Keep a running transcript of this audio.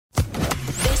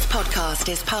podcast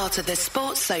is part of the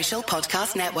Sports Social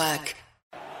Podcast Network.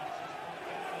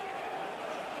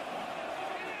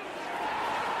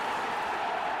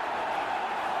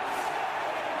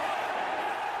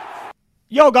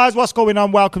 Yo guys, what's going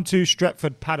on? Welcome to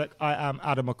Stretford Paddock. I am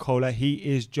Adam McCullough. He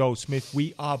is Joe Smith.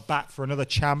 We are back for another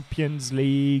Champions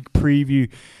League preview.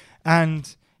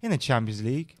 And in the Champions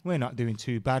League, we're not doing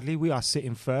too badly. We are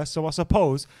sitting first. So I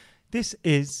suppose this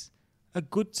is a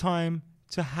good time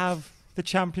to have the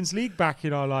Champions League back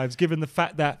in our lives, given the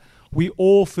fact that we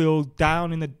all feel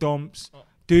down in the dumps,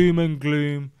 doom and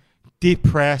gloom,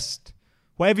 depressed.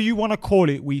 Whatever you want to call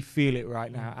it, we feel it right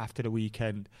now after the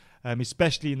weekend,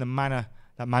 especially in the manner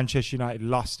that Manchester United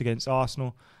lost against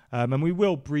Arsenal. And we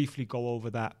will briefly go over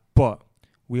that, but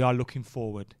we are looking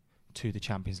forward to the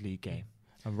Champions League game.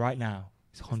 And right now,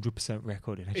 it's 100%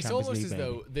 record in a Champions League game. It's almost as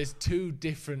though there's two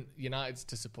different Uniteds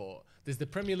to support. There's the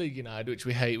Premier League United, which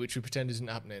we hate, which we pretend isn't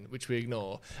happening, which we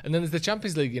ignore. And then there's the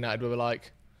Champions League United, where we're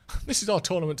like, this is our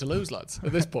tournament to lose, lads,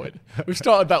 at this point. We've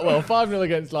started that well. 5-0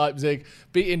 against Leipzig,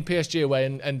 beating PSG away,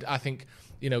 and I think,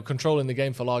 controlling the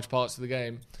game for large parts of the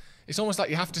game. It's almost like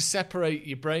you have to separate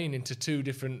your brain into two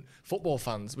different football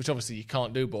fans, which obviously you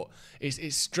can't do. But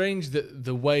it's strange that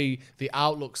the way the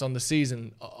outlooks on the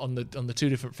season on the two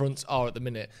different fronts are at the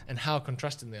minute, and how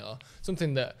contrasting they are.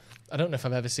 Something that I don't know if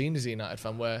I've ever seen as a United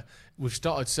fan, where we've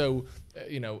started so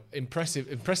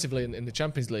impressively in the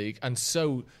Champions League and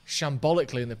so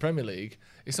shambolically in the Premier League.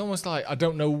 It's almost like I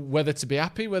don't know whether to be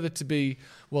happy, whether to be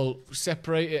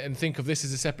separate it and think of this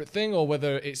as a separate thing, or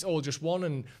whether it's all just one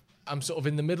and I'm sort of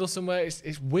in the middle somewhere.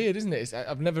 It's weird, isn't it?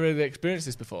 I've never really experienced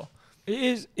this before.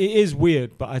 It is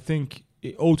weird, but I think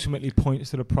it ultimately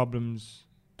points to the problems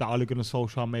that Ole Gunnar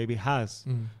Solskjaer maybe has,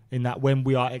 in that when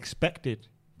we are expected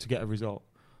to get a result,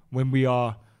 when we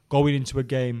are going into a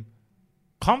game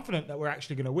confident that we're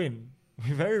actually going to win,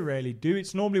 we very rarely do.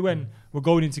 It's normally when we're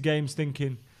going into games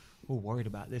thinking, oh, worried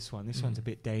about this one. This one's a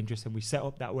bit dangerous, and we set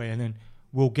up that way, and then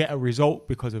we'll get a result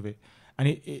because of it. And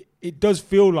it does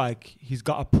feel like he's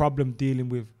got a problem dealing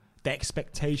with the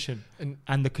expectation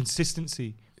and the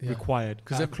consistency required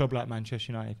at a club like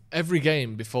Manchester United. Every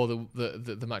game before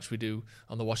the match we do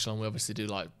on the watch along, we obviously do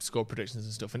like score predictions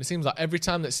and stuff. And it seems like every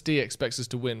time that Steve expects us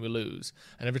to win, we lose.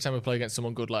 And every time we play against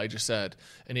someone good, like he just said,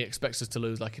 and he expects us to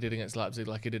lose like he did against Leipzig,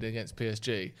 like he did against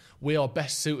PSG, we are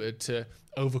best suited to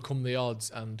overcome the odds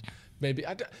and... Maybe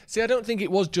I don't think it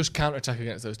was just counter-attack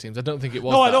against those teams. I don't think it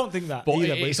was. No, that. I don't think that but either.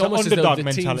 But it's almost an underdog as though the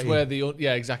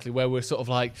mentality. Teams where we're sort of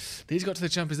like, these got to the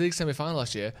Champions League semi-final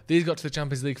last year. These got to the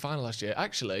Champions League final last year.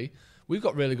 Actually, we've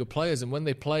got really good players, and when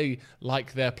they play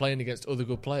like they're playing against other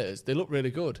good players, they look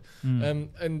really good.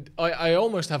 And I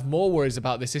almost have more worries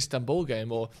about this Istanbul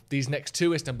game or these next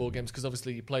two Istanbul games, because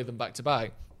obviously you play them back to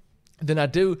back, than I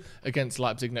do against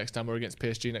Leipzig next time or against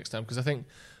PSG next time, because I think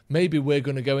maybe we're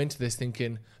going to go into this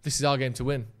thinking, this is our game to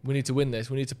win. We need to win this.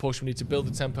 We need to push. We need to build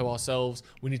the tempo ourselves.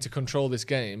 We need to control this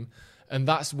game. And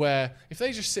that's where, if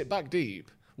they just sit back deep,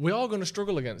 we are going to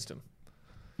struggle against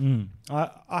them.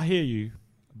 I hear you,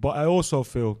 but I also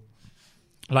feel,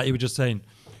 like you were just saying,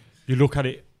 you look at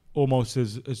it almost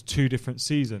as two different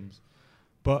seasons.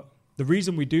 But the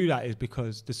reason we do that is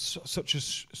because there's such a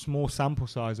small sample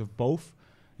size of both.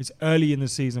 It's early in the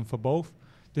season for both.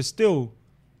 There's still,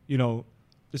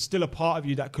 there's still a part of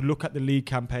you that could look at the league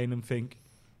campaign and think,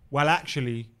 well,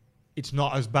 actually, it's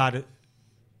not as bad.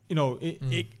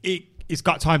 It's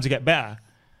got time to get better.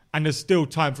 And there's still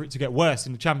time for it to get worse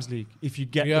in the Champions League, if you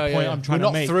get the point I'm trying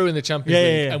to make. We're not through in the Champions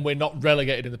League, and we're not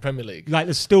relegated in the Premier League. Like,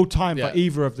 there's still time for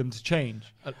either of them to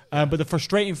change. But the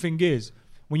frustrating thing is,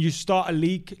 when you start a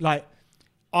league, like,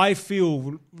 I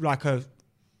feel like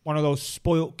one of those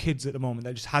spoilt kids at the moment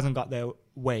that just hasn't got their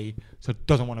way, so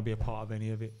doesn't want to be a part of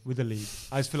any of it with the league.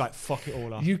 I just feel like fuck it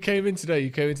all up. You came into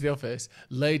the office,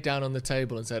 laid down on the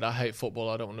table and said, I hate football,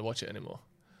 I don't want to watch it anymore.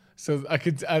 So I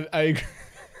agree.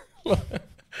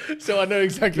 So I know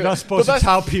exactly. You're not supposed to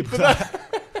tell people that.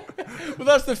 But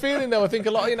that's the feeling, though. I think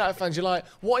a lot of United fans, you're like,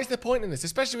 what is the point in this?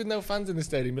 Especially with no fans in the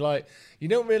stadium. You're like, you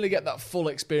don't really get that full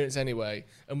experience anyway.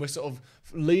 And we're sort of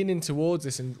leaning towards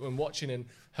this and watching and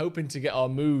hoping to get our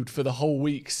mood for the whole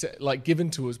week given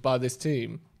to us by this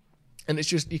team. And it's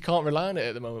just, you can't rely on it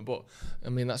at the moment. But, I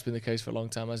mean, that's been the case for a long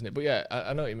time, hasn't it? But, yeah,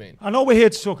 I know what you mean. I know we're here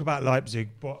to talk about Leipzig,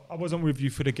 but I wasn't with you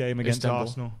for the game against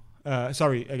Istanbul.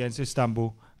 Arsenal. Against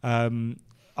Istanbul.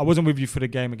 I wasn't with you for the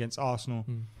game against Arsenal.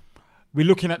 We're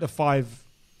looking at the 5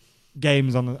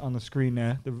 games on the screen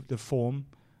there, the form.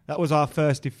 That was our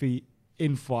first defeat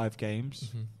in 5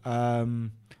 games.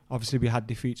 Obviously, we had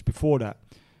defeats before that.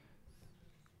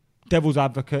 Devil's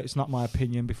advocate, it's not my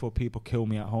opinion before people kill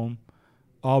me at home.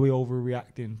 Are we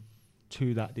overreacting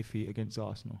to that defeat against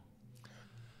Arsenal?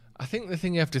 I think the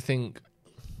thing you have to think...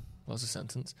 What's the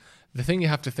sentence? The thing you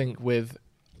have to think with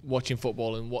watching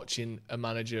football and watching a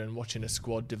manager and watching a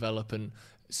squad develop and,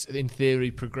 in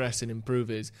theory, progress and improve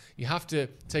is you have to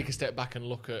take a step back and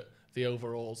look at the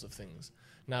overalls of things.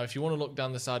 Now, if you want to look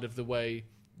down the side of the way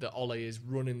that Ole is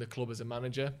running the club as a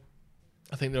manager,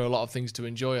 I think there are a lot of things to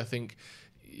enjoy. I think,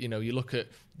 you look at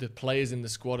the players in the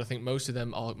squad. I think most of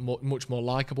them are much more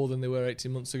likeable than they were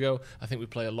 18 months ago. I think we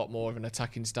play a lot more of an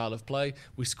attacking style of play.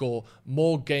 We score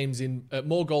more goals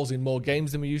in more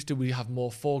games than we used to. We have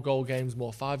more 4-goal games,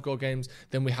 more 5-goal games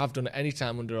than we have done at any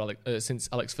time since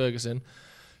Alex Ferguson.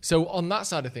 So on that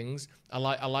side of things, I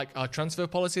like our transfer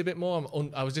policy a bit more.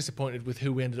 I was disappointed with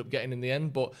who we ended up getting in the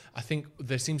end, but I think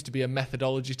there seems to be a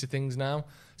methodology to things now.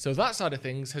 So that side of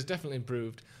things has definitely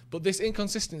improved. But this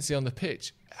inconsistency on the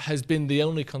pitch has been the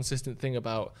only consistent thing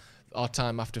about our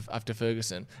time after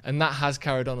Ferguson. And that has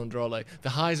carried on under Ole. The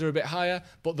highs are a bit higher,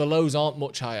 but the lows aren't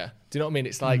much higher. Do you know what I mean?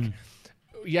 It's like...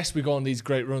 Yes, we go on these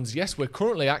great runs. Yes, we're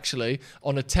currently actually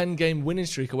on a 10-game winning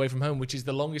streak away from home, which is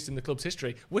the longest in the club's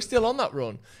history. We're still on that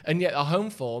run. And yet our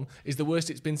home form is the worst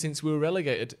it's been since we were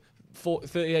relegated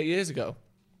 38 years ago.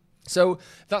 So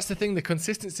that's the thing. The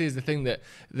consistency is the thing that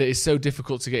is so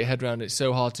difficult to get your head around. It's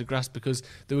so hard to grasp because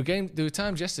there were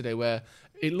times yesterday where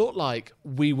it looked like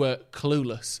we were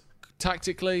clueless.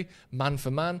 Tactically, man for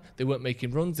man, they weren't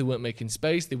making runs, they weren't making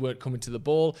space, they weren't coming to the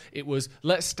ball. It was,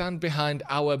 let's stand behind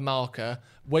our marker,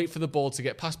 wait for the ball to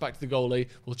get passed back to the goalie,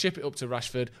 we'll chip it up to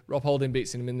Rashford, Rob Holding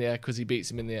beats him in the air because he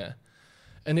beats him in the air.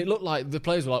 And it looked like the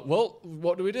players were like, well,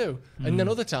 what do we do? And then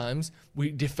other times, we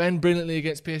defend brilliantly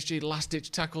against PSG,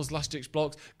 last-ditch tackles, last-ditch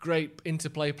blocks, great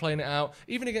interplay, playing it out.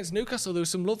 Even against Newcastle, there were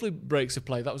some lovely breaks of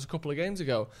play. That was a couple of games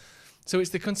ago. So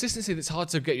it's the consistency that's hard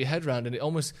to get your head around, and it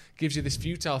almost gives you this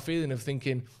futile feeling of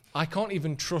thinking, I can't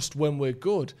even trust when we're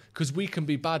good because we can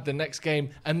be bad the next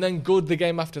game and then good the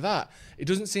game after that. It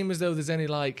doesn't seem as though there's any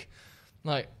like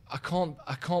I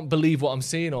can't believe what I'm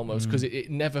seeing almost because it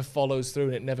never follows through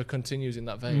and it never continues in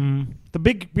that vein. The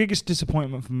biggest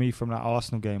disappointment for me from that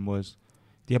Arsenal game was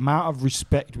the amount of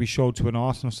respect we showed to an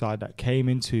Arsenal side that came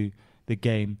into the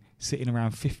game sitting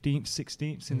around 15th,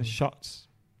 16th in the shots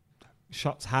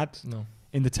had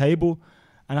in the table.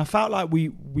 And I felt like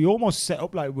we almost set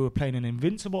up like we were playing an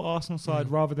invincible Arsenal side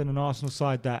rather than an Arsenal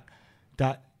side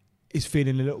that is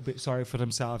feeling a little bit sorry for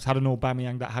themselves. Had an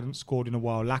Aubameyang that hadn't scored in a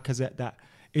while, Lacazette that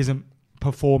isn't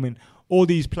performing. All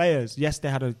these players, yes, they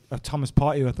had a Thomas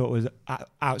Partey who I thought was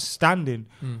outstanding,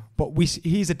 but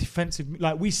he's a defensive...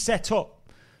 Like, we set up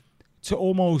to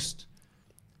almost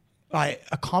like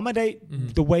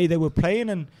accommodate the way they were playing,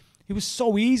 and it was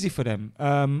so easy for them.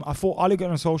 I thought Ole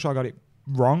Gunnar Solskjaer got it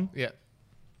wrong. Yeah.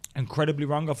 Incredibly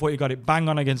wrong. I thought he got it bang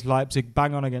on against Leipzig,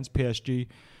 bang on against PSG.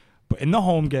 But in the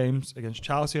home games against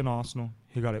Chelsea and Arsenal,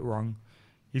 he got it wrong.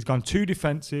 He's gone too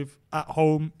defensive at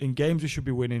home in games we should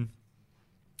be winning,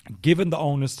 given the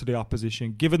onus to the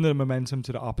opposition, given the momentum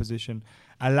to the opposition,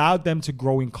 allowed them to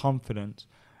grow in confidence.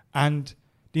 And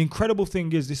the incredible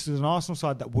thing is this is an Arsenal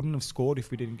side that wouldn't have scored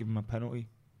if we didn't give him a penalty.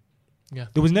 Yeah.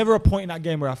 There was never a point in that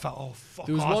game where I felt, oh, fuck,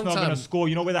 there was Arsenal are going to score.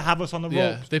 You know where they have us on the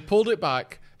ropes? They pulled it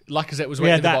back. Lacazette was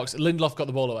waiting in the box. Lindelof got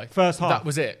the ball away. First half. That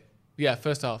was it. Yeah,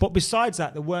 first half. But besides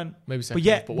that, there weren't... Maybe second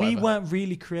half, but but whatever. we weren't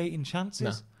really creating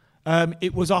chances. No.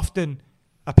 It was often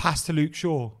a pass to Luke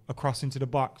Shaw across into the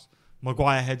box.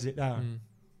 Maguire heads it down.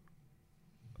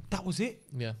 That was it.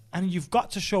 Yeah. And you've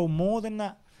got to show more than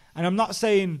that. And I'm not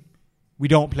saying we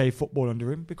don't play football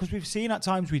under him, because we've seen at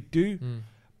times we do.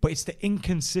 But it's the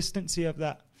inconsistency of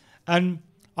that. And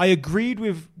I agreed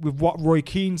with what Roy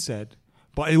Keane said,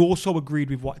 but I also agreed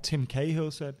with what Tim Cahill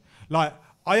said. Like,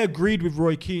 I agreed with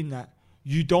Roy Keane that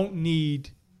you don't need...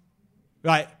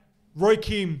 Like, Roy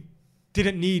Keane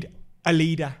didn't need a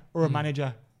leader or a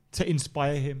manager to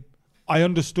inspire him. I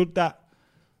understood that.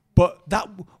 But that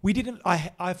we didn't...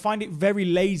 I find it very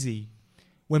lazy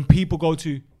when people go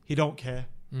to, he don't care.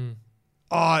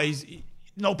 He's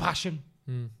no passion.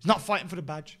 He's not fighting for the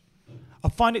badge. I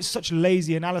find it such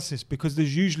lazy analysis because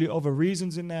there's usually other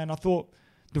reasons in there. And I thought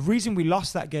the reason we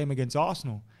lost that game against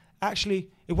Arsenal, actually,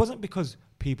 it wasn't because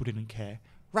people didn't care.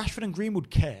 Rashford and Greenwood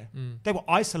care. They were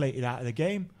isolated out of the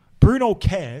game. Bruno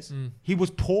cares. He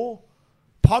was poor.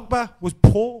 Pogba was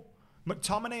poor.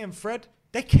 McTominay and Fred,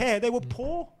 they care. They were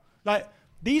poor. Like,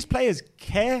 these players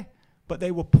care, but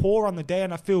they were poor on the day.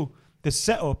 And I feel the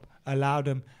setup allowed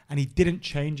him, and he didn't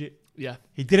change it. Yeah.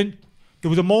 He didn't. There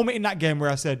was a moment in that game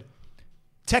where I said,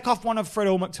 take off one of Fred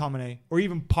or McTominay, or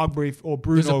even Pogba or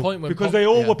Bruno, because they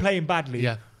all were playing badly.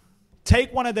 Yeah.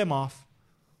 Take one of them off,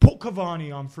 put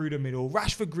Cavani on through the middle,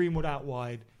 Rashford, Greenwood out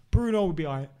wide, Bruno would be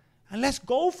on it, and let's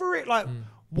go for it. Like,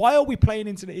 why are we playing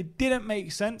into it? It didn't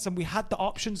make sense, and we had the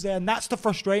options there, and that's the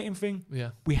frustrating thing. Yeah.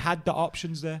 We had the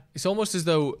options there. It's almost as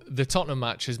though the Tottenham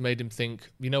match has made him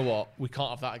think, you know what, we can't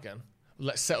have that again.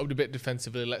 Let's set up a bit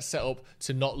defensively. Let's set up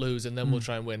to not lose, and then we'll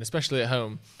try and win, especially at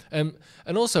home. And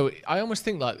also, I almost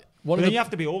think like you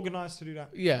have to be organised to do that.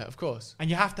 Yeah, of course. And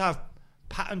you have to have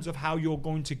patterns of how you're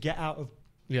going to get out of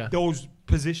Yeah. those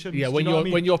positions. Yeah,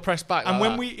 when you're pressed back. And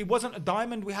like when it wasn't a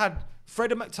diamond, we had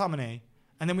Fred and McTominay,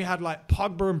 and then we had like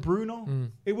Pogba and Bruno.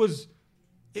 It was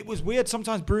weird.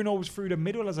 Sometimes Bruno was through the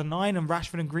middle as a 9 and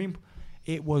Rashford and Green.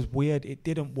 It was weird. It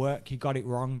didn't work. He got it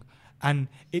wrong. And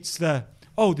it's the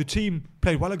team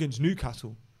played well against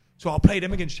Newcastle, so I'll play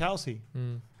them against Chelsea.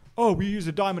 Oh, we use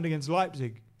a diamond against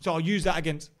Leipzig, so I'll use that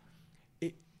against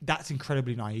it. That's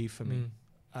incredibly naive for me.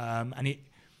 And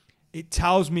it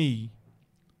tells me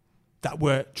that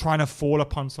we're trying to fall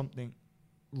upon something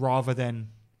rather than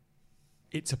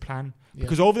it's a plan. Yeah.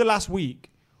 Because over the last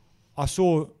week, I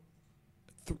saw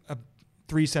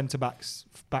 3 centre-backs,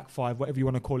 back 5, whatever you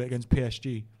want to call it, against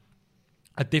PSG.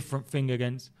 A different thing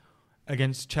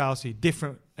against Chelsea,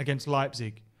 different against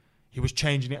Leipzig. He was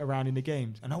changing it around in the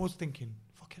games. And I was thinking,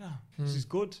 fucking hell, this is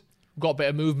good. Got a bit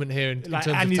of movement here in terms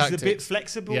of tactics. And he's a bit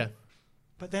flexible. Yeah.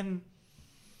 But then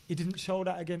he didn't show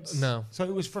that against... No. So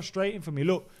it was frustrating for me.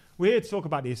 Look, we're here to talk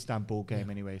about the Istanbul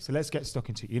game anyway, so let's get stuck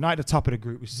into it. United top of the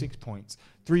group with 6 points,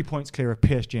 3 points clear of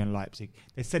PSG and Leipzig.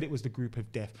 They said it was the group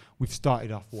of death. We've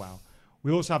started off well.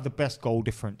 We also have the best goal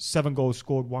difference. 7 goals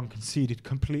scored, 1 conceded.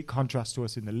 Complete contrast to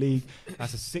us in the league.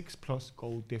 That's a 6+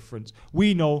 goal difference.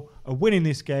 We know a win in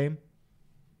this game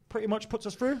pretty much puts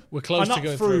us through. We're close to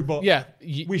going through, but yeah,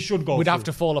 we should go We'd through. have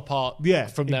to fall apart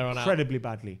from there on out. Incredibly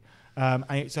badly. And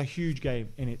it's a huge game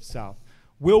in itself.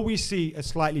 Will we see a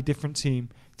slightly different team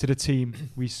to the team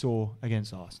we saw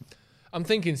against Arsenal? I'm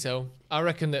thinking so.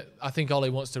 I think Ollie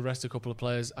wants to rest a couple of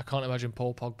players. I can't imagine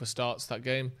Paul Pogba starts that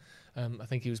game. I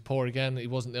think he was poor again. He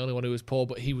wasn't the only one who was poor,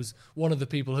 but he was one of the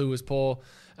people who was poor.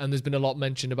 And there's been a lot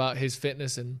mentioned about his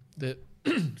fitness and the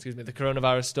the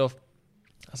coronavirus stuff.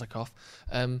 As I cough.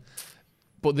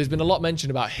 But there's been a lot mentioned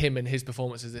about him and his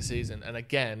performances this season. And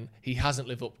again, he hasn't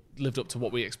lived up to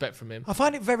what we expect from him. I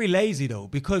find it very lazy though,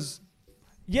 because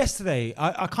yesterday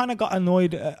I kind of got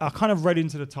annoyed. I kind of read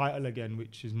into the title again,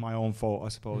 which is my own fault, I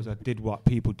suppose. I did what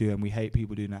people do, and we hate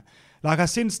people doing that. Like, I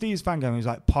seen Steve's fan game, he was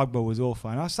like, Pogba was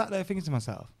awful. And I sat there thinking to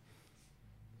myself,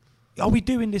 are we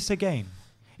doing this again?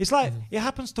 It's like, it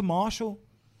happens to Marshall.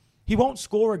 He won't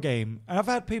score a game. And I've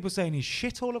had people saying he's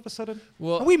shit all of a sudden.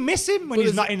 Well, and we miss him when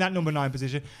he's not in that number 9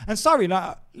 position. And sorry,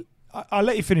 like, I'll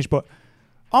let you finish, but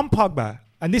on Pogba,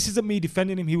 and this isn't me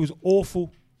defending him, he was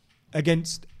awful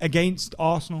against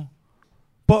Arsenal.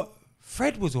 But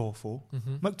Fred was awful.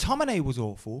 McTominay was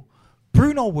awful.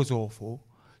 Bruno was awful.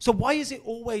 So why is it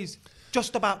always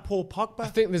just about Paul Pogba? I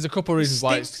think there's a couple of reasons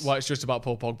why it's just about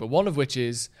Paul Pogba. One of which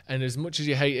is, and as much as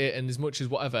you hate it and as much as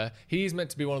whatever, he's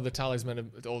meant to be one of the talisman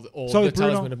of, or so the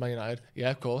talisman of Man United. Yeah,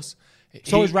 of course.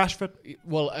 So is Rashford.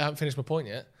 Well, I haven't finished my point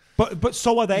yet. But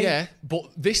so are they. Yeah,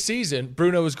 but this season,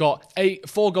 Bruno has got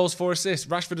 4 goals, 4 assists.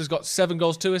 Rashford has got 7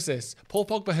 goals, 2 assists. Paul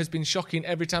Pogba has been shocking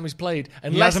every time he's played,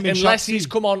 unless he's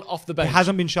come on off the bench. He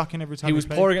hasn't been shocking every time he was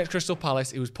poor against Crystal Palace.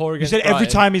 He was poor against You said Brighton. every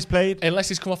time he's played? Unless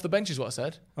he's come off the bench is what I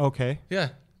said. Okay. Yeah.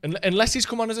 Unless he's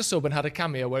come on as a sub and had a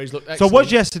cameo where he's looked excellent. So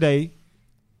was yesterday,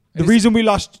 the reason we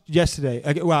lost yesterday,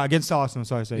 against Arsenal,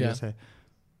 yesterday,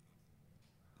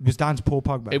 was down to Paul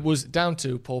Pogba. It was down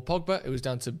to Paul Pogba. It was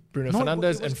down to Bruno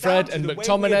Fernandes and Fred and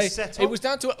McTominay. It was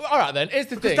down to... All right, then. Here's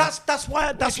the thing. That's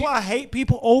why I hate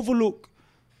people overlook.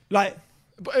 Like...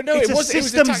 But no, it was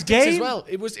the tactics game as well.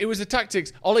 It was the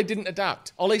tactics. Ollie didn't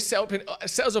adapt. Ollie set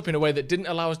us up in a way that didn't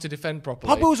allow us to defend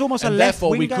properly. Pogba was almost a left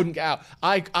therefore winger. we couldn't get out.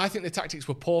 I think the tactics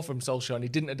were poor from Solskjaer, and he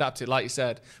didn't adapt it, like you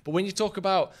said. But when you talk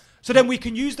about... So then we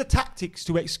can use the tactics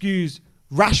to excuse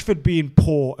Rashford being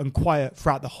poor and quiet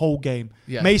throughout the whole game.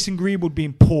 Yeah. Mason Greenwood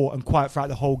being poor and quiet throughout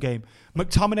the whole game.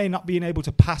 McTominay not being able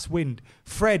to pass wind.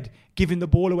 Fred giving the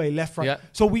ball away left, right. Yeah.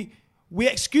 So we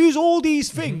excuse all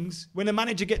these things when the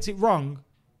manager gets it wrong,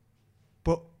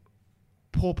 but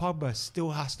Paul Pogba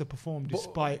still has to perform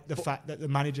despite the fact that the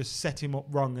manager set him up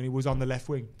wrong and he was on the left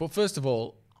wing. But first of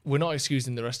all, we're not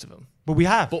excusing the rest of them. But we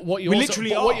have. But what you we also, literally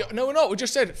but are. What you, no, we're not. We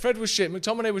just said Fred was shit.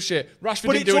 McTominay was shit. Rashford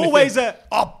but didn't do it's anything.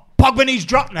 always Pogba needs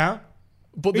drop now.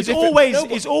 But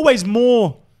it's always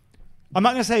more. I'm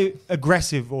not going to say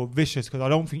aggressive or vicious because I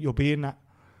don't think you're being that.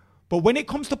 But when it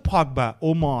comes to Pogba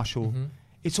or Marshall,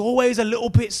 it's always a little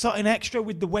bit something extra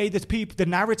with the way the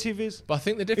narrative is. But I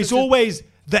think the difference it's always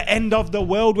the end of the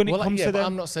world when it comes to them.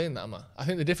 I'm not saying that, am I? I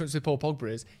think the difference with Paul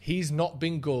Pogba is he's not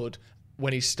been good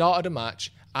when he started a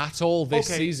match at all this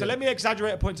season. So let me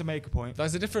exaggerate a point to make a point.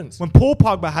 That's the difference. When Paul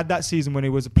Pogba had that season when he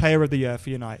was a player of the year for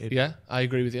United, Yeah, I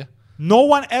agree with you. no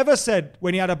one ever said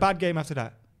when he had a bad game after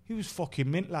that, he was fucking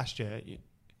mint last year.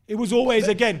 It was always,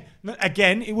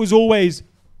 it was always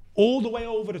all the way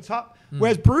over the top.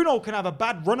 Whereas Bruno can have a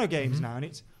bad run of games now, and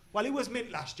it's, well, he was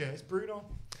mint last year. It's Bruno.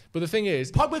 But the thing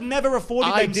is, Pogba never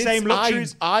afforded them same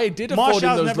luxuries. I did afford him those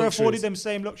Martial's never luxuries. afforded them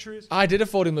same luxuries. I did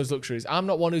afford him those luxuries. I'm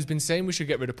not one who's been saying we should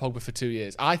get rid of Pogba for 2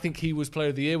 years. I think he was player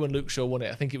of the year when Luke Shaw won it.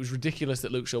 I think it was ridiculous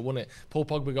that Luke Shaw won it. Paul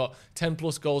Pogba got 10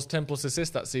 plus goals, 10 plus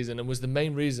assists that season and was the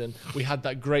main reason we had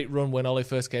that great run when Ole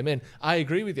first came in. I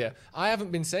agree with you. I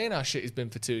haven't been saying how shit he's been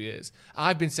for 2 years.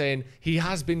 I've been saying he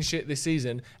has been shit this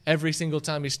season every single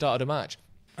time he started a match.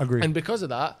 Agree. And because of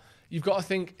that, you've got to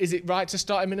think: is it right to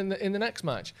start him in the next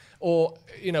match? Or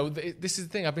this is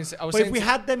the thing. But if we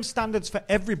had them standards for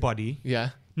everybody, yeah,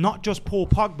 not just Paul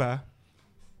Pogba,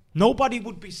 nobody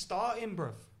would be starting,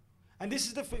 bruv. And this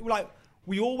is the thing. Like,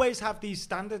 we always have these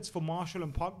standards for Martial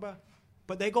and Pogba,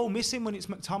 but they go missing when it's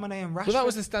McTominay and Rashford. Well, that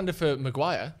was the standard for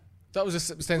Maguire. That was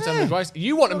the standard for Maguire.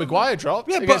 You want a Maguire drop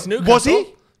against but Newcastle? was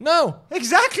he? No,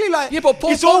 Exactly, like, Yeah, but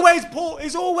it's always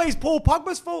Paul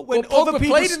Pogba's fault when Well, other Pogba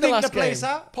people played in the stink the last place game.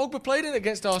 out. Pogba played in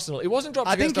against Arsenal. He wasn't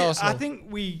dropped against Arsenal. I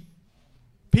think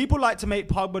people like to make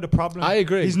Pogba the problem. I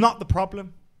agree. He's not the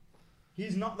problem.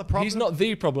 He's not the problem. He's not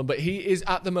the problem, but he is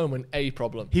at the moment a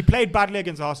problem. He played badly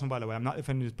against Arsenal, by the way. I'm not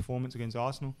defending his performance against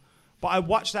Arsenal. But I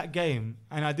watched that game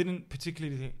and I didn't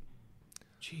particularly think,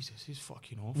 Jesus, he's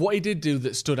fucking awful. What he did do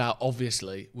that stood out,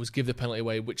 obviously, was give the penalty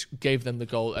away, which gave them the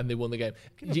goal and they won the game.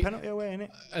 Give the penalty away, innit?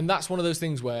 And that's one of those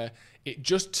things where it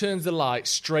just turns the light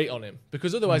straight on him.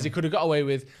 Because otherwise he could have got away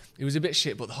with, he was a bit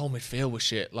shit, but the whole midfield was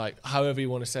shit. Like, however you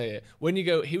want to say it. When you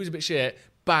go, he was a bit shit,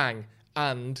 bang,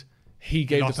 and he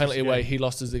gave the penalty away, he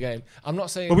lost us the game. I'm not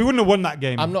saying... But we wouldn't have won that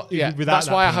game. I'm not... Yeah, without that's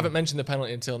that why I penalty. haven't mentioned the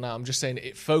penalty until now. I'm just saying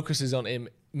it focuses on him,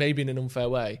 maybe in an unfair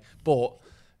way. But...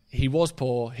 he was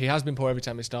poor. He has been poor every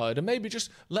time he started. And maybe just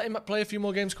let him play a few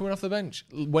more games coming off the bench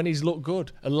when he's looked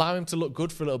good. Allow him to look good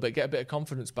for a little bit, get a bit of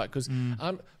confidence back. Because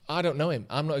I don't know him.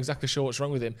 I'm not exactly sure what's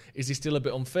wrong with him. Is he still a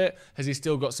bit unfit? Has he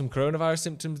still got some coronavirus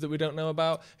symptoms that we don't know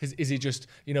about? Is he just,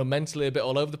 mentally a bit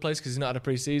all over the place because he's not had a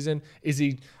pre-season? Is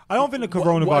he... I don't think the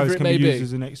coronavirus can be used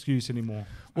as an excuse anymore.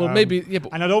 Well, maybe... Yeah,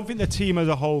 but and I don't think the team as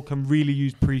a whole can really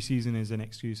use pre-season as an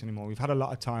excuse anymore. We've had a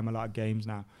lot of time, a lot of games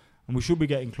now. And we should be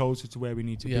getting closer to where we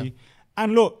need to be.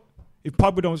 And look, if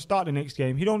Pogba don't start the next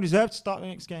game, he don't deserve to start the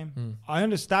next game. I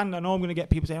understand. I know I'm going to get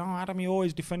people saying, "Oh, Adam, you're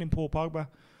always defending Paul Pogba."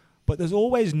 But there's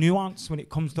always nuance when it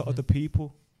comes to other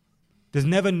people. There's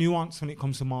never nuance when it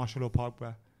comes to Martial or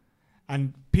Pogba.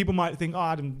 And people might think, "Oh,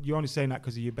 Adam, you're only saying that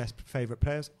because of your best favourite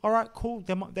players." All right, cool.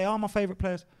 They are my favourite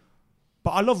players.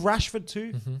 But I love Rashford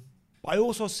too. But I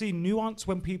also see nuance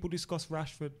when people discuss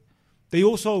Rashford. They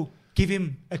also give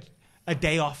him a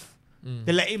day off.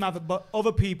 They let him have it, but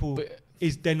other people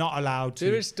they're not allowed to.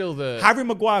 there is still the... Harry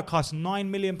Maguire costs £9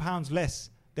 million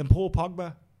less than Paul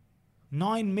Pogba.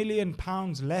 £9 million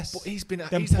less. But he's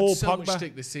than Paul Paul so Pogba. much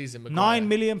stick this season. Maguire. £9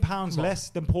 million less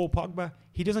than Paul Pogba.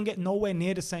 He doesn't get nowhere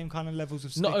near the same kind of levels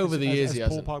of stick Not over the years as he Paul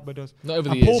hasn't. Pogba does. Not over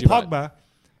and the years, Paul you're Pogba,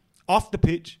 off the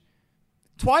pitch,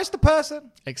 twice the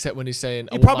person. Except when he's saying,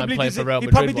 He "I won't mind playing for Real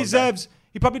Madrid one day."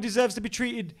 He probably deserves to be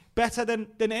treated better than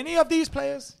any of these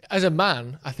players. As a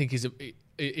man, I think he's a... but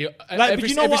you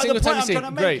know what the point I'm trying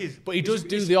to make is... But he does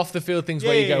do the off-the-field things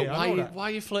where you go, I know why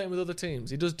are you flirting with other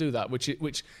teams? He does do that, which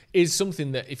is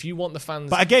something that if you want the fans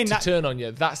But again, to turn on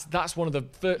you, that's one of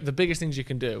the biggest things you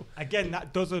can do. Again,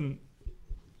 that doesn't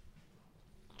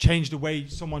change the way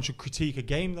someone should critique a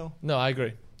game, though. No, I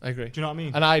agree. Do you know what I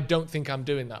mean? And I don't think I'm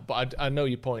doing that, but I know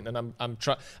your point, and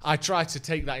I try to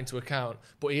take that into account.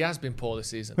 But he has been poor this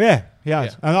season. Yeah, he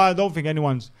has. Yeah. And I don't think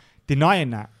anyone's denying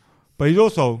that. But he's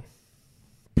also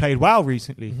played well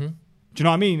recently. Do you know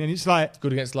what I mean? And it's like...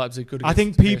 Good against Leipzig, good I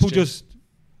against think people PSG. just...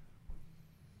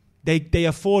 They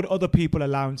afford other people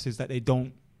allowances that they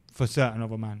don't for certain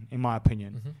other man, in my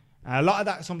opinion. And a lot of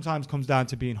that sometimes comes down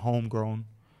to being homegrown.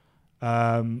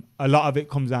 A lot of it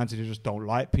comes down to they just don't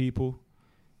like people.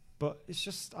 But it's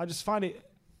just... I just find it...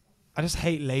 I just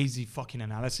hate lazy fucking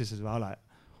analysis as well. Like,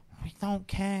 we don't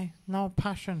care. No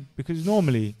passion. Because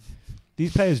normally,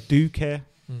 these players do care.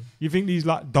 You think these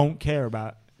don't care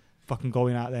about fucking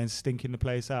going out there and stinking the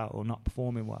place out or not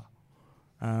performing well.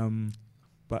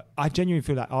 But I genuinely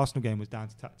feel that Arsenal game was down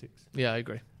to tactics. Yeah, I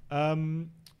agree.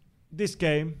 This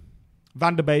game,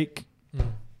 Van der Beek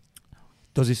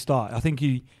does his start. I think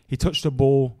he touched the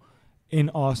ball in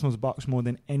Arsenal's box more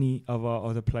than any of our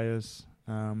other players.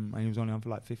 And he was only on for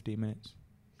like 15 minutes.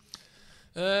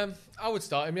 I would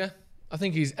start him, yeah. I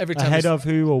think he's every time ahead of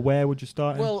who or where would you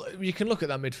start? Well, you can look at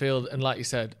that midfield and, like you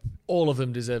said, all of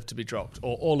them deserve to be dropped,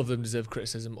 or all of them deserve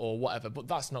criticism, or whatever. But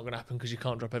that's not going to happen because you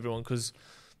can't drop everyone because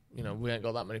we ain't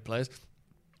got that many players.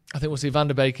 I think we'll see Van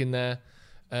der Beek in there,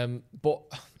 but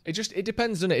it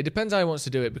depends, doesn't it? It depends how he wants to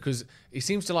do it because he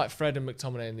seems to like Fred and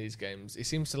McTominay in these games. He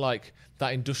seems to like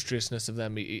that industriousness of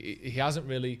them. He hasn't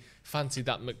really fancied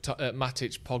that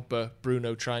Matic, Pogba,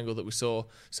 Bruno triangle that we saw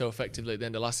so effectively at the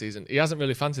end of last season. He hasn't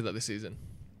really fancied that this season.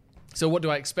 So what do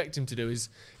I expect him to do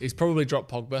is probably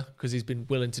drop Pogba because he's been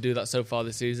willing to do that so far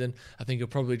this season. I think he'll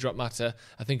probably drop Mata.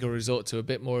 I think he'll resort to a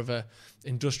bit more of a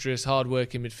industrious,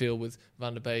 hard-working midfield with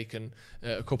Van der Beek and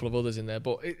a couple of others in there.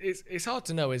 But it's hard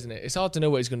to know, isn't it? It's hard to know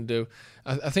what he's going to do.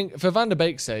 I think for Van der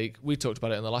Beek's sake, we talked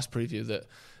about it in the last preview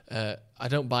that I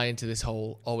don't buy into this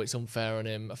whole, it's unfair on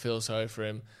him, I feel sorry for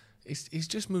him. He's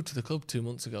just moved to the club 2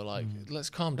 months ago. Let's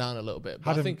calm down a little bit.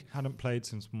 But I think hadn't played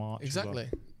since March. Exactly.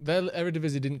 Their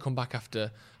Eredivisie didn't come back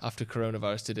after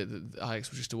coronavirus, did it? The Ajax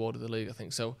was just awarded the league, I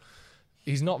think. So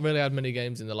he's not really had many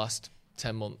games in the last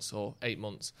 10 months or 8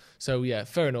 months. So yeah,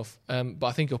 fair enough. But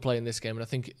I think he'll play in this game, and I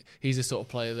think he's the sort of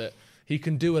player that he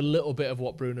can do a little bit of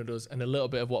what Bruno does, and a little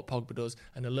bit of what Pogba does,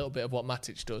 and a little bit of what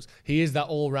Matic does. He is that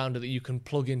all-rounder that you can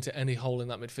plug into any hole in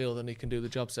that midfield, and he can do the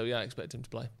job. So yeah, I expect him to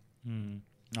play.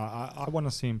 I want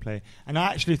to see him play, and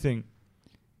I actually think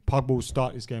Pogba will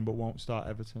start this game, but won't start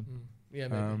Everton. Yeah,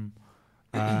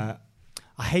 maybe.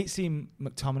 I hate seeing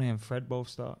McTominay and Fred both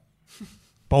start.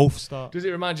 Both start. Does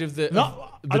it remind you of the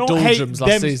I don't hate doldrums them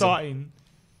last season? Starting.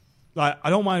 Like, I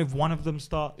don't mind if one of them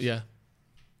starts. Yeah.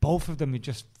 Both of them, it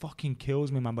just fucking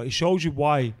kills me, man. But it shows you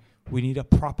why we need a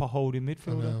proper holding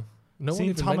midfielder. No Seeing one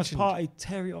even Thomas mentioned. Partey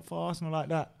tear it up for Arsenal like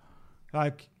that.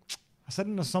 Like, I said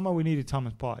in the summer we needed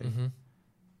Thomas Partey. Mm-hmm.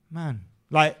 Man,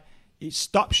 like, it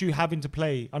stops you having to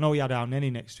play. I know he had Al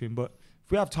Neni next to him, but if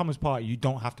we have Thomas Partey, you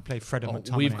don't have to play Fred and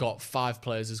McTominay. We've got 5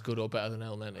 players as good or better than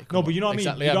El Neni. No, but you know what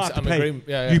exactly. I mean? You don't have to play.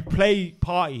 Yeah. You play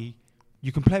Partey,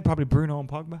 you can play probably Bruno and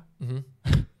Pogba.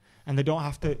 Mm-hmm. And they don't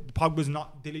have to. Pogba's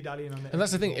not dilly-dallying on it. And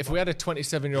that's the thing. If we had a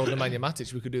 27-year-old Nemanja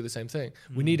Matic, we could do the same thing.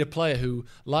 We need a player who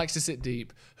likes to sit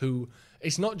deep, who...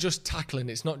 It's not just tackling.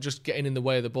 It's not just getting in the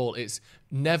way of the ball. It's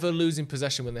never losing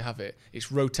possession when they have it.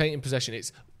 It's rotating possession.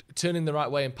 It's turning the right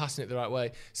way and passing it the right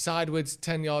way. Sideways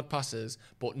 10-yard passes,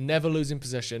 but never losing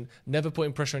possession, never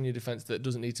putting pressure on your defence that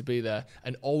doesn't need to be there,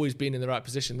 and always being in the right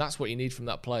position. That's what you need from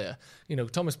that player.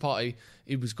 Thomas Partey,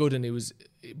 he was good, and he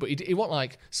wasn't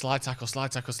like slide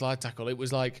tackle. It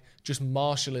was like just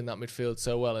marshalling that midfield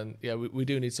so well, and yeah, we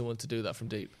do need someone to do that from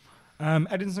deep.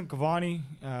 Edinson Cavani,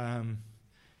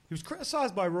 he was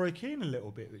criticised by Roy Keane a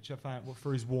little bit, which I found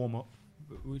for his warm-up,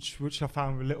 which I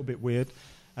found a little bit weird.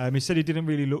 He said he didn't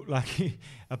really look like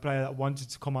a player that wanted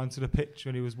to come onto the pitch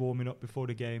when he was warming up before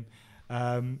the game.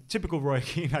 Typical Roy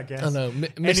Keane, I guess. I know.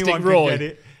 Mystic Anyone Roy can get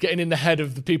it. Getting in the head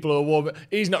of the people who are warming.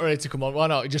 He's not ready to come on. Why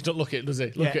not? He just don't look at it, does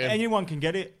he? Look at him. Anyone can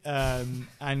get it.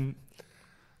 And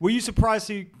were you surprised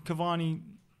to see Cavani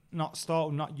not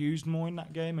start or not used more in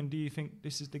that game? And do you think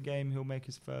this is the game he'll make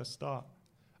his first start?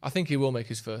 I think he will make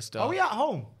his first start. Are we at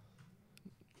home?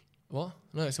 What?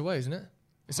 No, it's away, isn't it?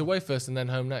 It's away first and then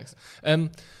home next.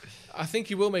 I think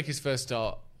he will make his first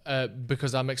start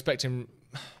because I'm expecting...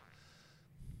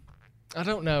 I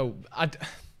don't know.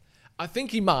 I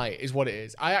think he might, is what it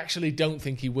is. I actually don't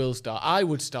think he will start. I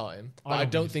would start him, but I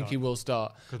don't think he will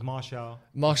start. Because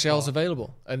Martial's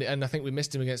available. And I think we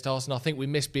missed him against Arsenal. I think we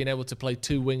missed being able to play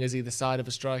 2 wingers either side of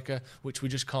a striker, which we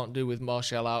just can't do with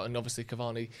Martial out. And obviously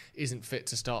Cavani isn't fit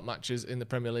to start matches in the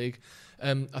Premier League.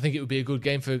 I think it would be a good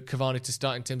game for Cavani to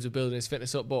start in terms of building his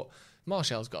fitness up, but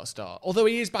Martial's got to start. Although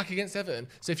he is back against Everton,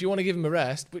 so if you want to give him a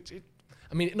rest,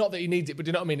 not that he needs it, but do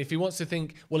you know what I mean? If he wants to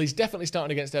think, well, he's definitely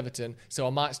starting against Everton, so I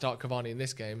might start Cavani in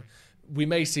this game, we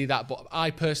may see that, but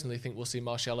I personally think we'll see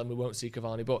Martial and we won't see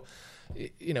Cavani. But,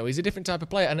 he's a different type of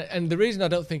player. And the reason I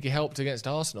don't think he helped against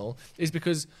Arsenal is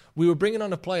because we were bringing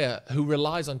on a player who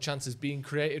relies on chances being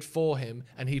created for him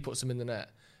and he puts them in the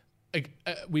net.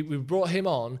 We brought him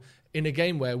on in a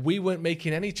game where we weren't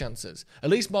making any chances. At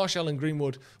least Martial and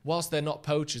Greenwood, whilst they're not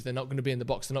poachers, they're not going to be in the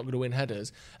box, they're not going to win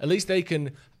headers, at least they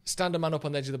can stand a man up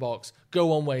on the edge of the box, go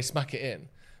one way, smack it in.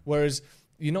 Whereas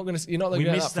you're not going to get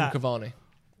that from Cavani.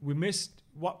 We missed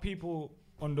what people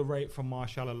underrate from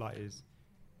Martial a lot is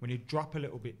when you drop a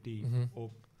little bit deep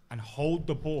and hold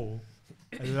the ball,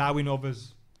 allowing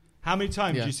others. How many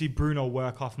times do you see Bruno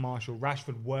work off Martial,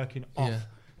 Rashford working off,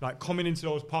 like coming into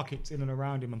those pockets in and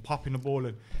around him and popping the ball?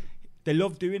 And They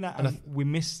love doing that, and we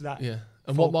miss that. Yeah.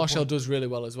 And what Martial does really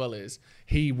well as well is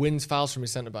he wins fouls from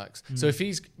his centre-backs. So if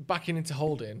he's backing into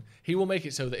holding, he will make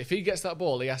it so that if he gets that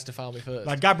ball, he has to foul me first.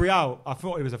 Like Gabriel, I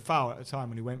thought it was a foul at the time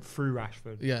when he went through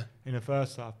Rashford in the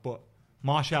first half, but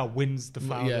Martial wins the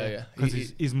foul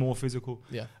because he's more physical.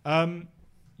 Yeah.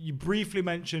 You briefly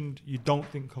mentioned you don't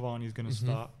think Cavani is going to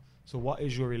start. So what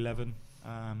is your 11?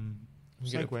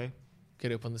 Segue.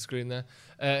 Get it up on the screen there.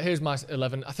 Here's my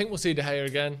 11. I think we'll see De Gea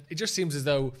again. It just seems as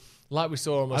though, like we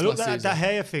saw almost last season. I looked at that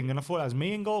De Gea thing and I thought that was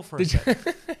me in goal for a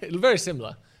second. Very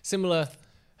similar. Similar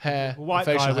hair. White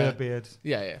guy with a beard.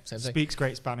 Yeah, same thing. Speaks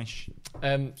great Spanish.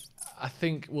 I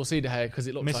think we'll see De Gea because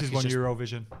it looks like Mrs. won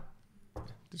Eurovision.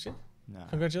 Did she? No.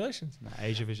 Congratulations. No,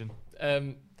 Asia Vision.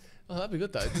 Oh, that'd be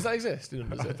good though. Does that exist?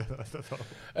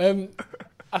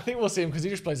 I think we'll see him because he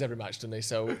just plays every match, doesn't he?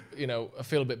 So, I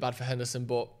feel a bit bad for Henderson,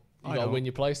 but you got to win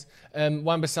your place.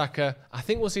 Wan-Bissaka, I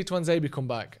think we'll see Tuanzebe come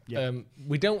back. Yeah.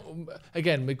 We don't,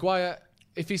 again, Maguire,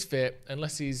 if he's fit,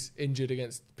 unless he's injured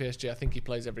against PSG, I think he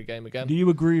plays every game again. Do you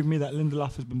agree with me that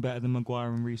Lindelof has been better than Maguire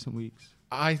in recent weeks?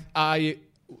 I think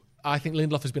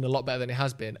Lindelof has been a lot better than he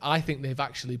has been. I think they've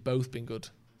actually both been good.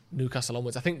 Newcastle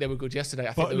onwards. I think they were good yesterday.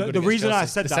 I think they were good. The reason Chelsea, I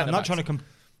said that, I'm not trying to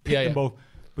pick them both,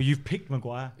 but you've picked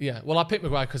Maguire. Yeah, well, I picked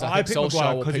Maguire because I think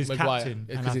Solskjaer will pick Maguire captain,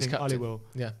 and I think Oli will.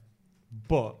 Yeah,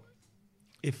 but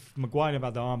if Maguire never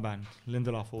had the armband,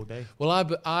 Lindelof all day. Well,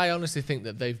 I honestly think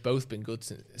that they've both been good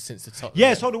since the top.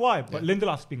 Yeah, so do I. But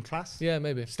Lindelof's been class. Yeah,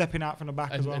 maybe stepping out from the back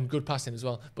as well, and good passing as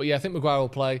well. But yeah, I think Maguire will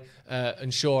play.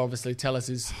 And Shaw, obviously, Tellez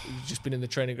has just been in the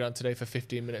training ground today for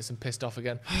 15 minutes and pissed off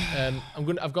again.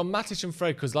 I've gone Matic and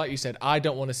Fred because, like you said, I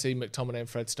don't want to see McTominay and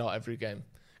Fred start every game.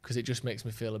 Because it just makes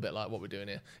me feel a bit like what we're doing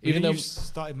here. Even though you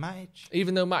started Matic.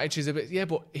 Even though Matic is a bit,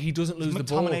 but he doesn't lose the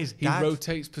ball. He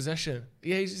rotates possession.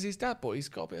 Yeah, he's his dad, but he's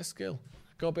got a bit of skill,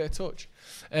 got a bit of touch,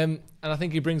 and I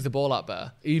think he brings the ball out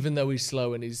better. Even though he's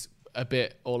slow and he's a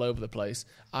bit all over the place,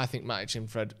 I think Matic and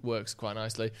Fred works quite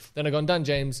nicely. Then I've gone Dan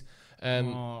James,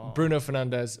 Bruno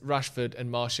Fernandes, Rashford, and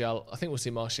Martial. I think we'll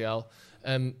see Martial.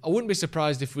 I wouldn't be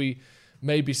surprised if we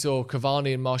maybe saw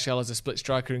Cavani and Martial as a split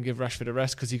striker and give Rashford a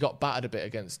rest because he got battered a bit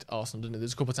against Arsenal, didn't he?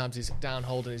 There's a couple of times he's down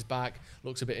holding his back,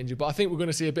 looks a bit injured. But I think we're going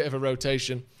to see a bit of a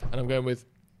rotation, and I'm going with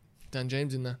Dan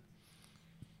James in there.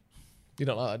 You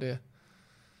don't like that,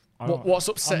 do you? What's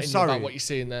upsetting you about what you're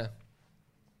seeing there?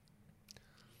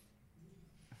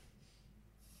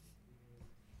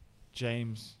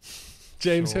 James.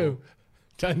 James who?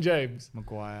 Dan James?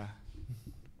 Maguire.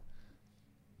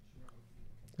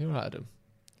 You're right, Adam.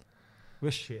 We're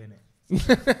shit,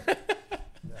 innit?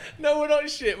 No, we're not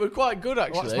shit. We're quite good,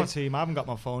 actually. What's my team? I haven't got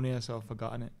my phone here, so I've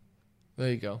forgotten it.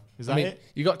 There you go. Is that it?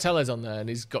 You got Tellez on there, and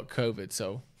he's got COVID,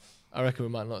 so I reckon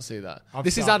we might not see that.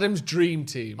 This is Adam's dream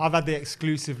team. I've had the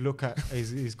exclusive look at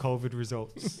his COVID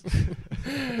results.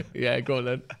 Yeah, go on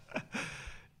then.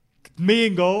 Me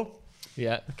in goal.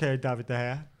 Yeah. Okay, David De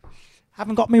Gea.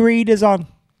 Haven't got my readers on.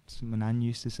 That's what my nan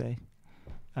used to say.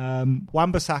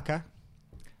 Wan-Bissaka.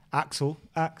 Axel.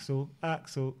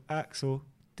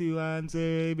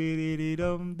 Tuanzebe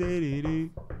bididum dididoo.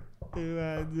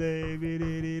 Tuanzebe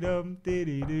bididum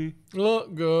dididoo.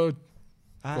 Look good.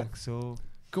 Axel.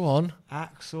 Go on.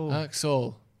 Axel.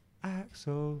 And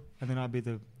then I'll be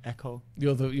the echo.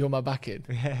 You're my backing.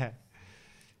 Yeah.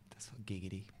 That's what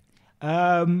giggity.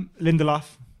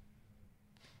 Lindelof.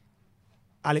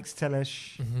 Alex Telles.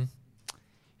 Mm-hmm. You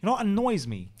know what annoys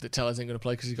me? That Tellez ain't going to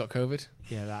play because he's got COVID?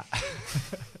 Yeah, that.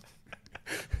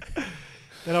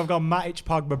 Then I've got Matic,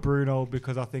 Pogba, Bruno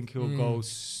because I think he'll go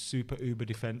super uber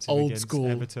defensive against school,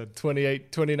 Everton.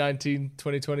 2019,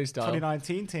 2020 style.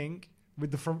 2019 thing with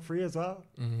the front three as well.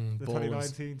 The balls.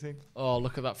 2019 thing. Oh,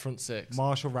 look at that front six.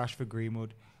 Marshall, Rashford,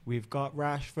 Greenwood. We've got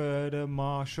Rashford and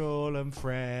Marshall and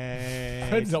Fred.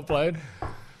 Fred's not playing.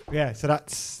 Yeah, so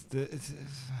that's...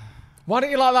 Why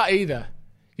don't you like that either?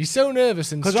 You're so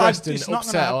nervous and stressed and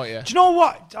upset, aren't you? Do you know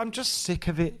what? I'm just sick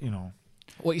of it, you know.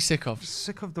 What are you sick of?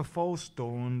 Sick of the false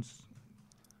dawns,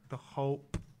 the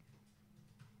hope,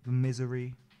 the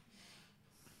misery.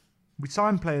 We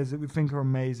sign players that we think are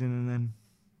amazing and then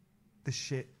the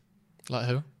shit. Like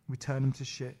who? We turn them to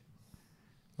shit.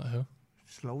 Like who?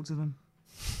 Just loads of them.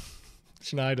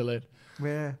 Schneiderlin.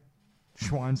 Yeah.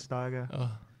 Schweinsteiger.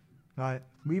 Oh. Like,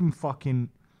 we even fucking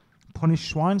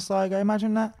punished Schweinsteiger,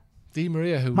 imagine that? Di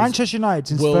Maria, who Manchester United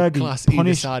since Fergie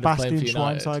punished Bastian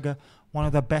Schweinsteiger, one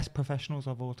of the best professionals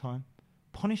of all time.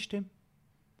 Punished him.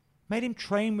 Made him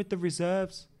train with the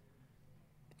reserves.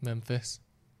 Memphis.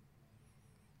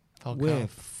 Falcao. We're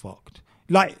fucked.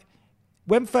 Like,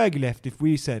 when Fergie left, if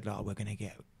we said, we're going to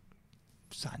get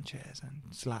Sanchez and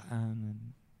Zlatan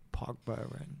and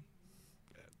Pogba and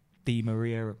Di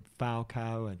Maria and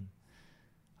Falcao, and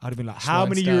I'd have been like, Schweinsteiger. how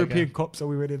many European Cups are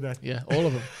we winning then? Yeah, all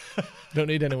of them. Don't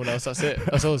need anyone else. That's it.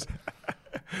 That's us.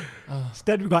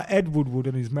 Instead, we've got Ed Woodward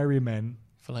and his merry men.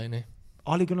 Fellaini.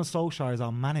 Ole Gunnar Solskjaer is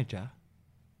our manager.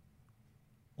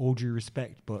 All due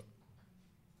respect, but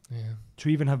to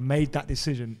even have made that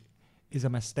decision is a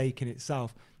mistake in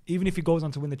itself. Even if he goes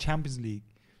on to win the Champions League,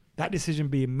 that decision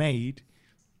being made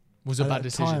was a bad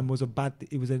decision. Time was a bad.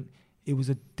 It was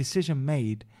a decision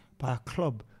made by a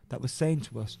club that was saying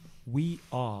to us, we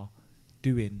are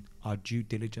doing our due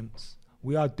diligence.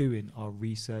 We are doing our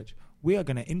research. We are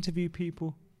going to interview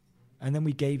people, and then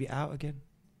we gave it out again,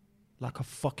 like a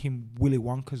fucking Willy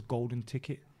Wonka's golden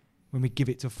ticket when we give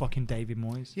it to fucking David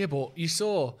Moyes. Yeah, but you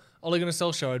saw Ole Gunnar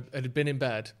Solskjaer had been in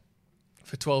bed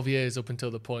for 12 years up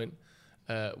until the point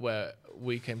where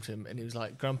we came to him and he was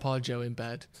like, Grandpa Joe in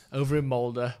bed, over in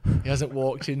Moulder. He hasn't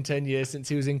walked in 10 years since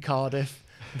he was in Cardiff.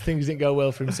 Things didn't go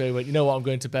well for him, so he went, you know what, I'm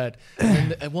going to bed.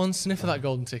 And then one sniff of that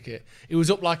golden ticket, he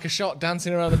was up like a shot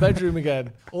dancing around the bedroom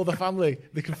again. All the family,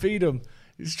 they can feed him.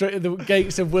 Straight at the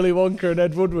gates of Willy Wonka and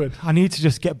Ed Woodward. I need to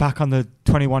just get back on the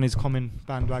 21 is coming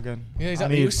bandwagon. Yeah,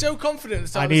 exactly. He was so confident at the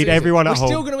start I of the need season. everyone at home. We're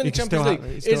still going to win the Champions League.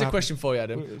 Here's a happen. question for you,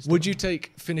 Adam. Would you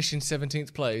take finishing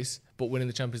 17th place but winning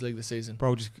the Champions League this season?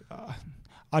 Bro, just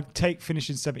I'd take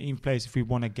finishing 17th place if we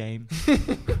won a game.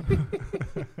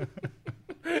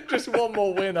 Just one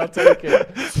more win, I'll take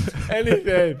it.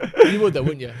 Anything. You would though,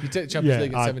 wouldn't you? You'd take the Champions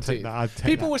League at 17th. I'd take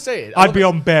People that. were saying... I'd be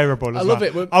unbearable. I love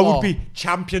it. I would be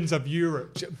champions of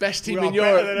Europe. Best team We in are better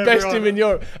Europe. than Best everyone. team in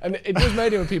Europe. And it does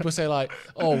make it when people say like,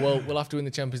 oh, well, we'll have to win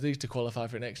the Champions League to qualify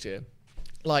for it next year.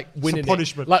 Like winning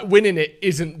punishment. it. Like winning it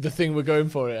isn't the thing we're going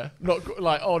for here. Not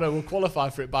like, oh no, we'll qualify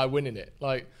for it by winning it.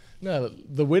 Like, no,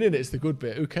 the winning it's the good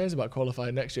bit. Who cares about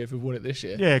qualifying next year if we've won it this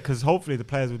year? Yeah, because hopefully the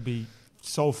players would be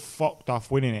so fucked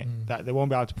off winning it that they won't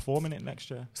be able to perform in it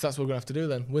next year. So that's what we're going to have to do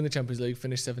then. Win the Champions League,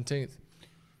 finish 17th.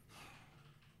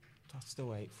 I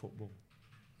still hate football.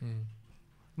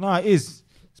 No, it is.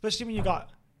 Especially when you got...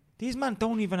 These men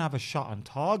don't even have a shot on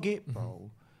target,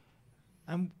 bro.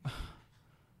 And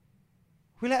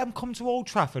we let them come to Old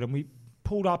Trafford and we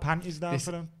pulled our panties down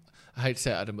for them. I hate to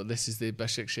say it, Adam, but this is the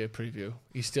Başakşehir preview.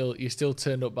 You're still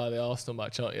turned up by the Arsenal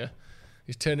match, aren't you?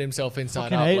 He's turned himself inside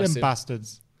Fucking out. hate bless them him.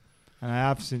 bastards. And I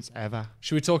have since ever.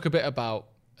 Should we talk a bit about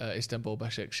Istanbul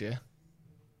Başakşehir?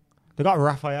 They got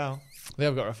Raphael. They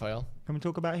have got Raphael. Can we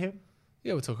talk about him?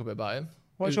 Yeah, we'll talk a bit about him.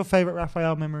 What's your favourite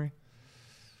Raphael memory?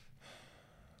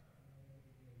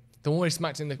 The one where he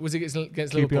smacked in the... Was it against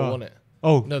QPR. Liverpool, wasn't it?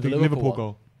 Oh, No, the the Liverpool Liverpool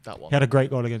goal. That one. He had a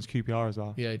great goal against QPR as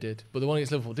well. Yeah, he did. But the one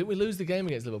against Liverpool... Didn't we lose the game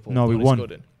against Liverpool? No, The we one he won.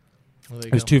 scored in? Well, there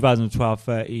you It was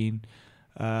go.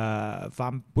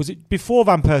 2012-13. Was it before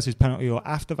Van Persie's penalty or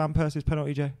after Van Persie's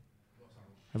penalty, Jay?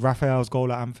 Raphael's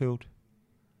goal at Anfield.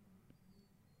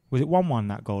 Was it 1-1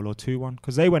 that goal or 2-1?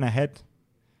 Because they went ahead.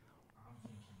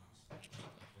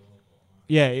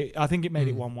 Yeah, I think it made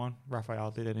it 1-1.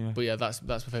 Raphael did anyway. But yeah, that's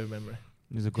my favourite memory.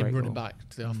 It was a great Him running goal. back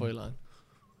to the halfway line.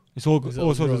 It's all There's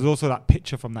also a- there's also that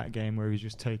picture from that game where he's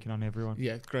just taking on everyone.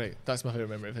 Yeah, great. That's my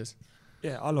favourite memory of his.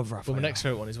 Yeah, I love Raphael. But my next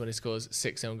favourite one is when he scores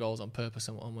 6 own goals on purpose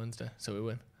on Wednesday, so we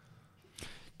win.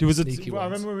 There was Sneaky I ones.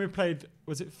 remember when we played,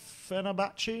 was it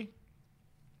Fenerbahce?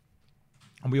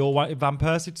 And we all wanted Van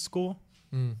Persie to score.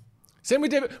 Same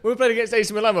with David. When we played against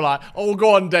AC Milan, we're like, oh,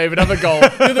 go on, David, have a goal.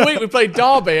 The other week we played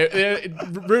Derby.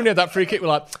 Rooney had that free kick. We're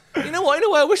like, you know what?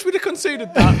 I wish we'd have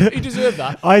conceded that. He deserved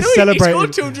that. I celebrated- He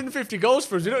scored 250 goals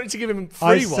for us. We don't need to give him free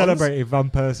I ones. celebrated Van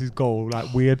Persie's goal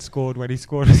like we had scored when he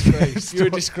scored his first. You're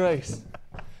a disgrace.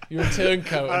 You're a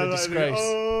turncoat and a disgrace.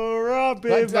 Oh, Robin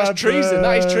That's Van treason.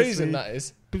 That is Persie. treason, that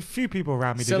is. But few people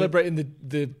around me Celebrating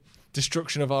the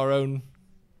destruction of our own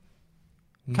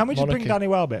did it. Can we just bring monarchy. Danny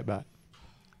Welbeck back?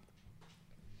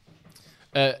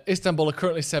 Istanbul are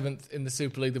currently 7th in the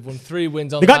Super League. They've won 3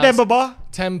 wins on They the got last Demba Ba.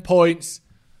 10 points.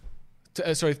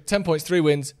 10 points, 3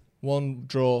 wins, 1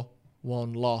 draw,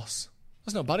 1 loss.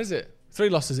 That's not bad, is it? 3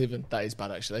 losses even. That is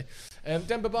bad, actually.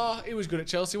 Demba Ba, he was good at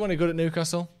Chelsea. Wasn't he good at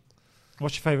Newcastle?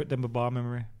 What's your favourite Demba Ba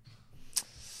memory?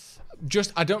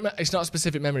 I don't know. It's not a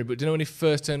specific memory, but do you know when he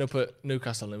first turned up at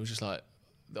Newcastle and it was just like,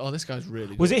 oh, this guy's really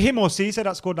good. Was it him or Cisse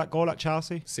that scored that goal at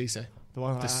Chelsea? Cisse. The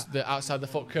one like The outside the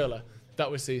foot curler. That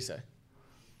was Cisse.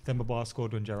 Demba Ba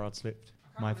scored when Gerrard slipped.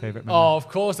 My favourite memory. Oh, of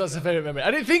course, that's a favourite memory. I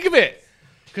didn't think of it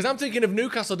because I'm thinking of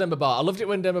Newcastle Demba Ba. I loved it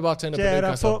when Demba Ba turned up at Gerrard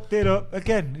Newcastle. fucked it up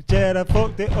again. Gerrard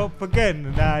fucked it up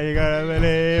again. Now you gotta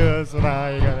believe us. Now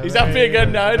you gotta He's happy believe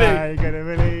again now, us. isn't he? Now you gotta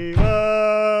believe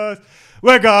us.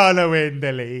 We're gonna win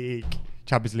the league.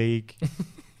 Champions League.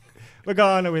 We're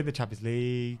gonna win the Champions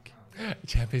League.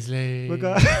 Champions League. We're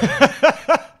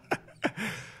gonna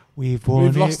We've won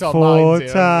We've it lost our 4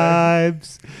 minds here, haven't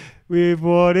times. We've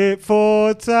won it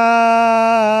 4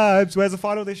 times. Where's the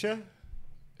final this year?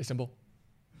 Istanbul.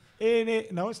 In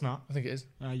it? No, it's not. I think it is.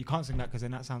 You can't sing that because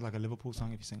then that sounds like a Liverpool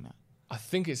song if you sing that. I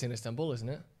think it's in Istanbul, isn't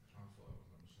it?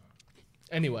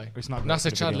 Anyway, It's not Nasser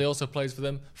great for the Chadley video. also plays for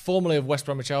them, formerly of West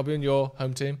Bromwich Albion, your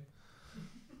home team.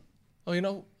 Oh, you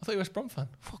know, I thought you were a West Brom fan.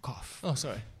 Fuck off. Oh,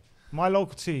 sorry. My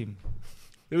local team.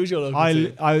 Who was your local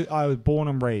team? I was born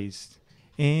and raised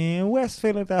in West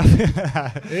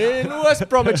Philadelphia. In West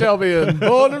Bromwich Albion,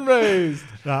 born and raised.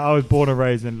 No, I was born and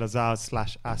raised in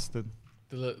Lazare/Aston.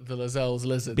 The Lazelle's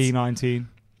Lizards. B19.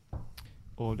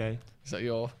 All day. Is that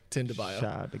your Tinder bio?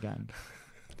 Shout out the gang.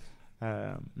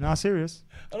 No, serious.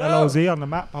 Hello. LOZ on the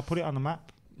map. I'll put it on the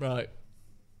map. Right.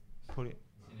 Put it.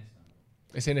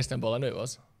 It's in Istanbul. I knew it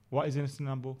was. What is in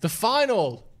Istanbul? The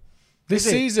final. This Is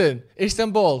it? season.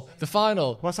 Istanbul. The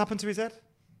final. What's happened to his head?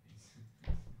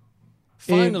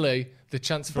 Finally, the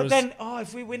chance for But us. then,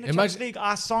 if we win the Champions League,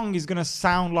 our song is going to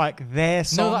sound like their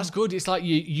song. No, that's good. It's like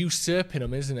you usurping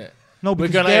them, isn't it? No,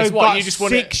 because gonna- they've it's what, got you just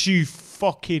want 6, you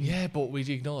fucking... Yeah, but we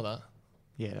ignore that.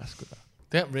 Yeah, that's good.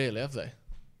 They haven't really, have they?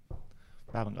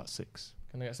 I haven't got 6.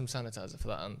 Can I get some sanitizer for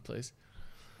that hand, please?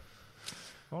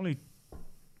 Only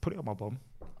put it on my bum.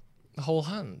 The whole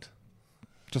hand.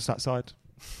 Just that side.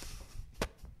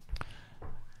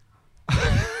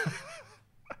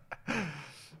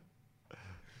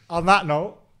 On that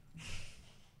note,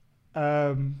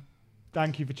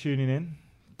 thank you for tuning in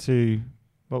to,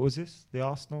 what was this? The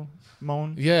Arsenal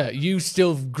moan? Yeah, you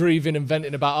still grieving and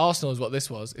venting about Arsenal is what this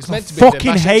was. It's meant to be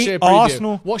fucking the hate Başakşehir preview.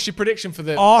 Arsenal. What's your prediction for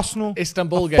the Arsenal.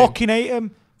 Istanbul I game? fucking hate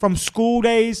them. From school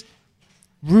days,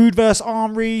 Rude versus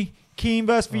Henry, Keane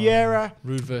versus Vieira.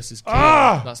 Rude versus Keane.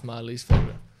 Ah! That's my least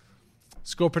favourite.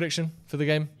 Score prediction for the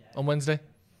game on Wednesday?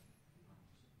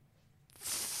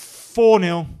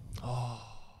 4-0.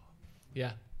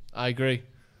 Yeah, I agree.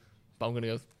 But I'm going to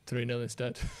go 3-0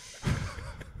 instead.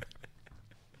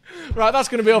 Right, that's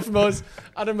going to be all from us.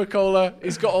 Adam McCullough,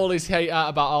 he's got all his hate out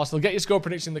about Arsenal. Get your score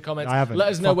prediction in the comments. I haven't. Let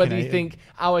us know Fucking whether you hate think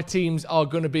our teams are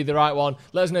going to be the right one.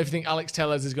 Let us know if you think Alex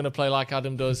Tellers is going to play like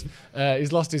Adam does.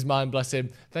 He's lost his mind, bless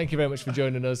him. Thank you very much for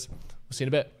joining us. We'll see you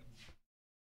in a bit.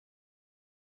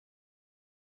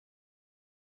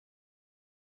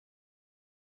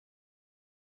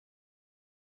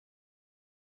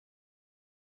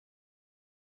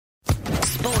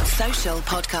 Sports Social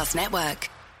Podcast Network.